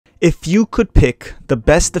If you could pick the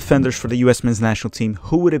best defenders for the US men's national team,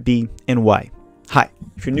 who would it be and why? Hi,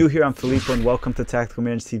 if you're new here, I'm Filippo and welcome to Tactical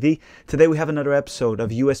Marriage TV. Today we have another episode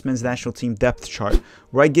of US men's national team depth chart,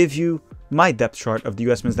 where I give you my depth chart of the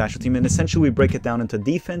US men's national team, and essentially we break it down into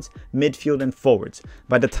defense, midfield, and forwards.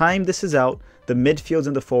 By the time this is out, the midfields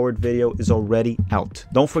and the forward video is already out.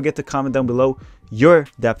 Don't forget to comment down below your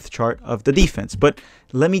depth chart of the defense. But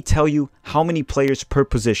let me tell you how many players per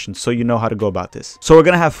position so you know how to go about this. So we're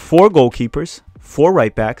going to have 4 goalkeepers, 4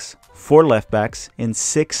 right backs, 4 left backs, and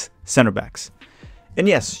 6 center backs. And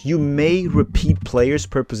yes, you may repeat players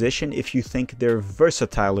per position if you think they're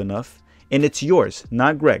versatile enough. And it's yours,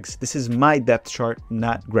 not Greg's. This is my depth chart,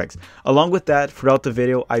 not Greg's. Along with that, throughout the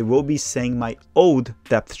video, I will be saying my old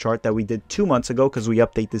depth chart that we did 2 months ago, because we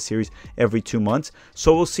update this series every 2 months.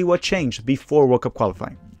 So we'll see what changed before World Cup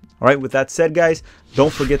qualifying. All right, with that said, guys,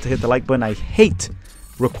 don't forget to hit the like button. I hate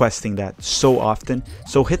requesting that so often.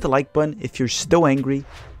 So hit the like button if you're still angry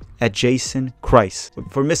at Jason Christ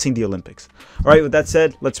for missing the Olympics. All right, with that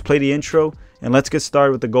said, let's play the intro and let's get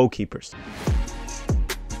started with the goalkeepers.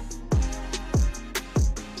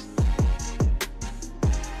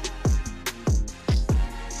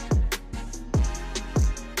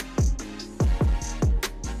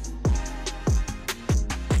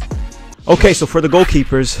 Okay, so for the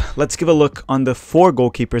goalkeepers, let's give a look on the 4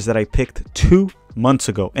 goalkeepers that I picked 2 months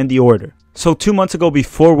ago and the order. So 2 months ago,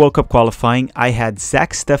 before World Cup qualifying, I had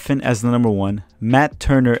Zach Steffen as the number 1, Matt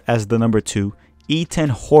Turner as the number 2, Ethan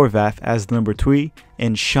Horvath as the number 3,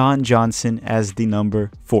 and Sean Johnson as the number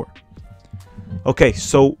 4. Okay,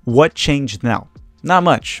 so what changed now? Not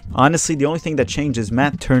much. Honestly, the only thing that changed is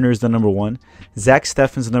Matt Turner is the number 1, Zach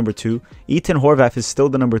Steffen's the number 2, Ethan Horvath is still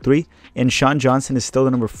the number 3, and Sean Johnson is still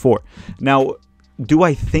the number 4. Now, do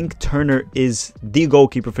I think Turner is the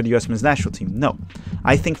goalkeeper for the US men's national team? No.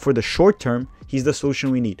 I think for the short term, he's the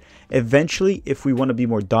solution we need. Eventually, if we want to be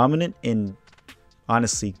more dominant and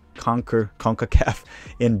honestly conquer CONCACAF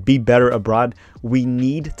and be better abroad, we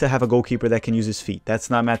need to have a goalkeeper that can use his feet. That's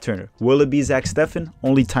not Matt Turner. Will it be Zach Steffen?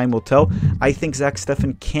 Only time will tell. I think Zach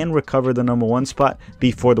Steffen can recover the number 1 spot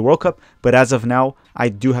before the World Cup, but as of now, I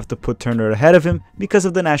do have to put Turner ahead of him because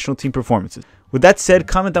of the national team performances. With that said,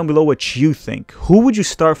 comment down below what you think. Who would you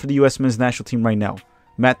start for the US men's national team right now?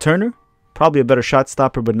 Matt Turner? Probably a better shot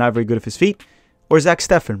stopper, but not very good with his feet. Or Zach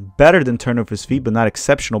Steffen? Better than Turner with his feet, but not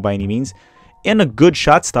exceptional by any means. And a good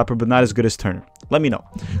shot stopper, but not as good as Turner. Let me know.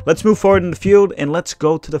 Let's move forward in the field and let's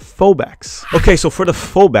go to the fullbacks. Okay, so for the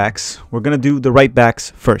fullbacks, we're going to do the right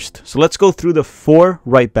backs first. So let's go through the 4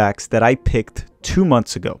 right backs that I picked 2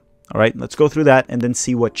 months ago. All right, let's go through that and then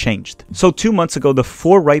see what changed. So 2 months ago, the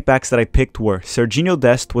 4 right backs that I picked were Serginho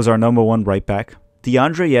Dest was our number 1 right back,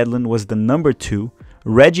 DeAndre Yedlin was the number 2,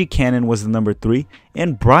 Reggie Cannon was the number 3,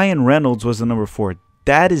 and Brian Reynolds was the number 4.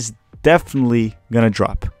 That is definitely going to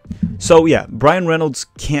drop. So yeah, Brian Reynolds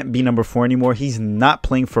can't be number 4 anymore. He's not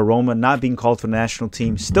playing for Roma, not being called for the national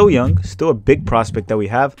team. Still young, still a big prospect that we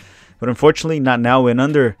have, but unfortunately not now. And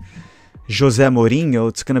under Jose Mourinho,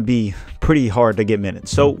 it's going to be pretty hard to get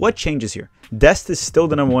minutes. So what changes here? Dest is still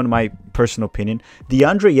the number 1 in my personal opinion.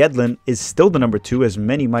 DeAndre Yedlin is still the number 2, as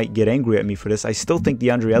many might get angry at me for this. I still think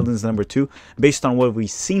DeAndre Yedlin is the number 2 based on what we've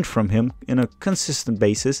seen from him in a consistent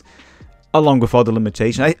basis, along with all the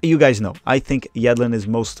limitations. You guys know, I think Yedlin is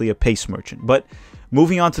mostly a pace merchant. But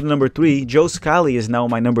moving on to the number 3, Joe Scally is now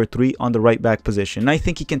my number 3 on the right back position. And I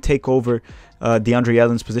think he can take over DeAndre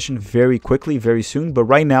Yedlin's position very quickly, very soon. But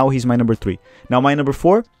right now, he's my number 3. Now, my number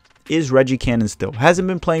 4 is Reggie Cannon still. Hasn't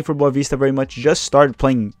been playing for Boavista very much. Just started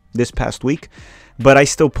playing this past week. But I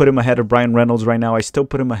still put him ahead of Brian Reynolds right now. I still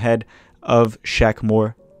put him ahead of Shaq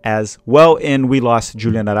Moore as well. And we lost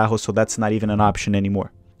Julian Araujo, so that's not even an option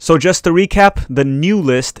anymore. So just to recap, the new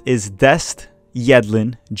list is Dest,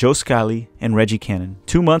 Yedlin, Joe Scally, and Reggie Cannon.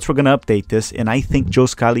 2 months we're going to update this, and I think Joe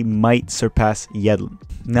Scally might surpass Yedlin.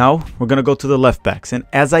 Now we're going to go to the left backs. And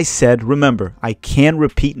as I said, remember, I can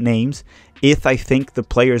repeat names if I think the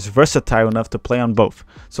player is versatile enough to play on both.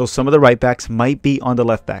 So some of the right backs might be on the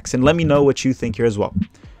left backs. And let me know what you think here as well.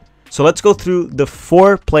 So let's go through the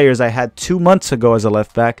 4 players I had 2 months ago as a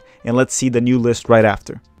left back, and let's see the new list right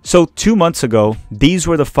after. So 2 months ago, these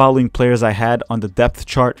were the following players I had on the depth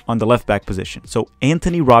chart on the left back position. So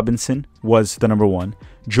Anthony Robinson was the number 1,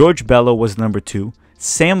 George Bello was the number 2,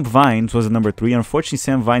 Sam Vines was the number 3. Unfortunately,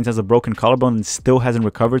 Sam Vines has a broken collarbone and still hasn't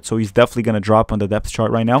recovered, so he's definitely going to drop on the depth chart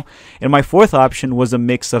right now. And my 4th option was a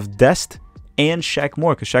mix of Dest and Shaq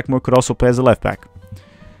Moore, because Shaq Moore could also play as a left back.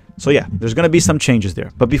 So yeah, there's going to be some changes there.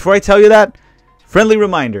 But before I tell you that, friendly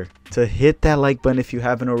reminder to hit that like button if you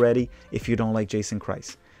haven't already, if you don't like Jason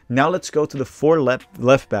Christ. Now let's go to the 4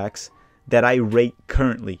 left backs that I rate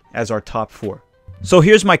currently as our top 4. So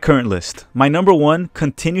here's my current list. My number 1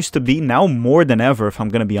 continues to be, now more than ever if I'm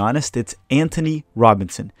going to be honest, it's Anthony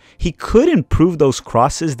Robinson. He could improve those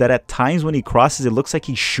crosses that at times when he crosses it looks like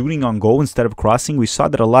he's shooting on goal instead of crossing. We saw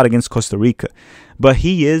that a lot against Costa Rica. But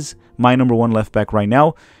he is my number 1 left back right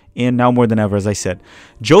now. And now more than ever, as I said.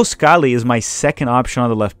 Joe Scally is my second option on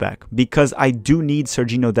the left back because I do need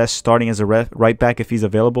Serginho Dest starting as a right back if he's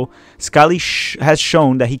available. Scally has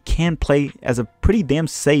shown that he can play as a pretty damn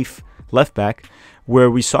safe left back,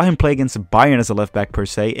 where we saw him play against Bayern as a left back per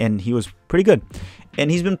se, and he was pretty good.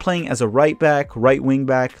 And he's been playing as a right back, right wing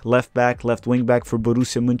back, left wing back for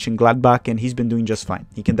Borussia Mönchengladbach, and he's been doing just fine.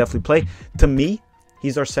 He can definitely play. To me,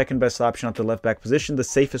 he's our second best option at the left back position, the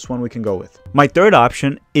safest one we can go with. My third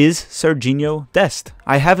option is Serginho Dest.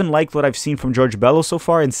 I haven't liked what I've seen from George Bello so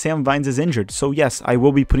far, and Sam Vines is injured. So yes, I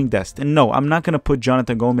will be putting Dest. And no, I'm not going to put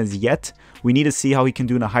Jonathan Gomez yet. We need to see how he can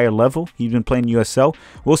do in a higher level. He's been playing USL.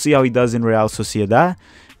 We'll see how he does in Real Sociedad.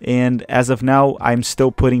 And as of now, I'm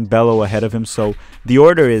still putting Bello ahead of him. So the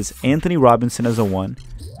order is Anthony Robinson as a 1,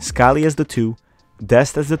 Scally as the 2,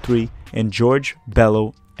 Dest as the 3, and George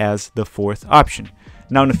Bello as the 4th option.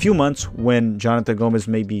 Now, in a few months, when Jonathan Gomez,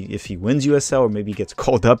 maybe if he wins USL or maybe gets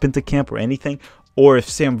called up into camp or anything, or if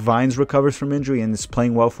Sam Vines recovers from injury and is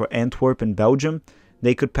playing well for Antwerp in Belgium,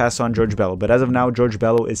 they could pass on George Bello. But as of now, George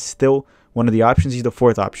Bello is still one of the options. He's the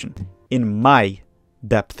 4th option in my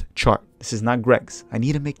depth chart. This is not Greg's. I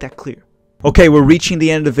need to make that clear. Okay, we're reaching the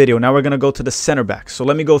end of the video. Now we're going to go to the center backs. So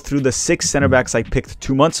let me go through the 6 center backs I picked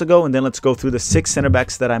 2 months ago, and then let's go through the 6 center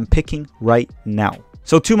backs that I'm picking right now.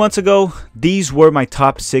 So 2 months ago, these were my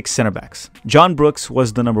top 6 center backs. John Brooks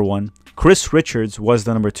was the number 1. Chris Richards was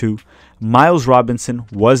the number 2. Miles Robinson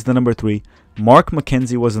was the number 3. Mark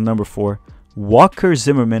McKenzie was the number 4. Walker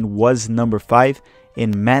Zimmerman was number 5.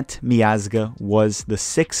 And Matt Miazga was the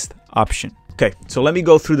 6th option. Okay, so let me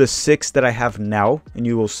go through the 6 that I have now, and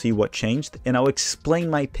you will see what changed. And I'll explain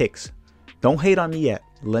my picks. Don't hate on me yet.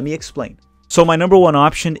 Let me explain. So my number 1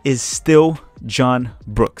 option is still John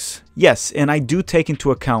Brooks. Yes, and I do take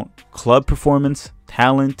into account club performance,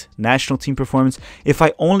 talent, national team performance. If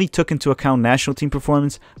I only took into account national team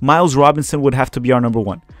performance, Miles Robinson would have to be our number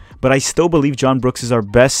 1. But I still believe John Brooks is our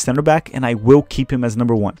best center back, and I will keep him as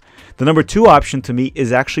number 1. The number 2 option to me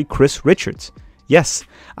is actually Chris Richards. Yes,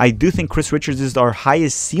 I do think Chris Richards is our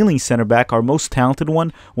highest ceiling center back, our most talented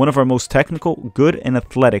one of our most technical, good, and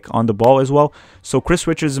athletic on the ball as well. So Chris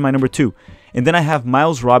Richards is my number 2. And then I have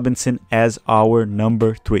Miles Robinson as our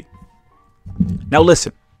number 3. Now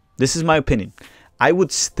listen, this is my opinion. I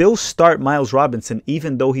would still start Miles Robinson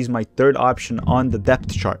even though he's my 3rd option on the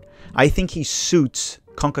depth chart. I think he suits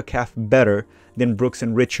CONCACAF better than Brooks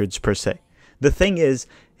and Richards per se. The thing is,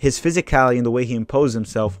 his physicality and the way he imposes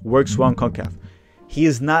himself works well in CONCACAF. He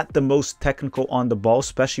is not the most technical on the ball,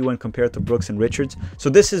 especially when compared to Brooks and Richards. So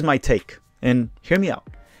this is my take, and hear me out.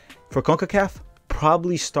 For CONCACAF,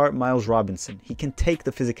 probably start Miles Robinson. He can take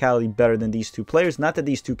the physicality better than these 2 players. Not that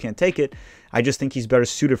these 2 can't take it. I just think he's better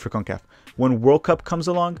suited for CONCACAF. When World Cup comes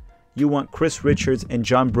along, you want Chris Richards and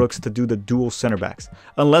John Brooks to do the dual center backs.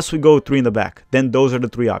 Unless we go 3 in the back, then those are the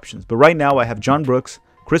 3 options. But right now I have John Brooks,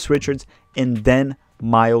 Chris Richards, and then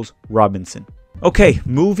Miles Robinson. Okay,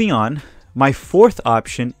 moving on. My 4th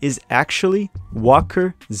option is actually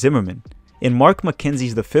Walker Zimmerman. And Mark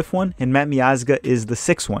McKenzie's the 5th one, and Matt Miazga is the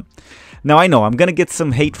 6th one. Now I know I'm going to get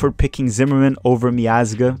some hate for picking Zimmerman over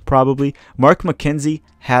Miazga, probably. Mark McKenzie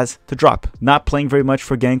has to drop. Not playing very much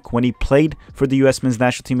for Genk. When he played for the US men's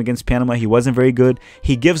national team against Panama, he wasn't very good.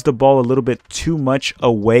 He gives the ball a little bit too much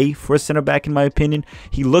away for a center back, in my opinion.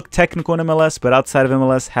 He looked technical in MLS, but outside of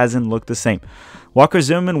MLS, hasn't looked the same. Walker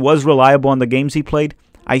Zimmerman was reliable on the games he played.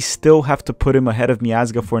 I still have to put him ahead of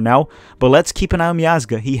Miazga for now, but let's keep an eye on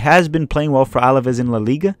Miazga. He has been playing well for Alaves in La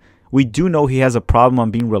Liga. We do know he has a problem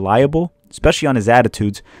on being reliable, especially on his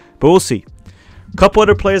attitudes, but we'll see. A couple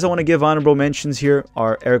other players I want to give honorable mentions here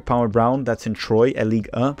are Eric Palmer-Brown, that's in Troy at Ligue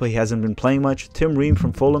 1, but he hasn't been playing much. Tim Ream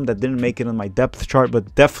from Fulham, that didn't make it on my depth chart,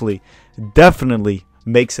 but definitely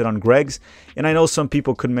makes it on Greg's. And I know some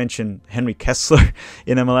people could mention Henry Kessler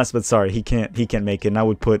in MLS, but sorry, he can't make it. And I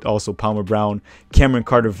would put also Palmer-Brown. Cameron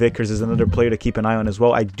Carter-Vickers is another player to keep an eye on as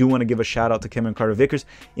well. I do want to give a shout out to Cameron Carter-Vickers.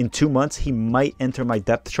 In 2 months, he might enter my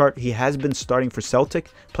depth chart. He has been starting for Celtic,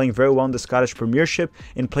 playing very well in the Scottish Premiership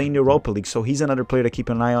and playing in the Europa League. So he's another player to keep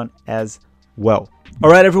an eye on as well.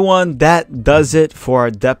 Alright everyone, that does it for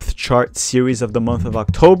our depth chart series of the month of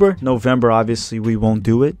October. November, obviously, we won't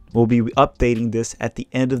do it. We'll be updating this at the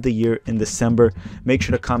end of the year in December. Make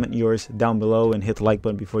sure to comment yours down below and hit the like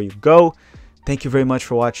button before you go. Thank you very much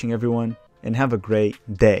for watching, everyone, and have a great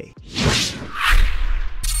day.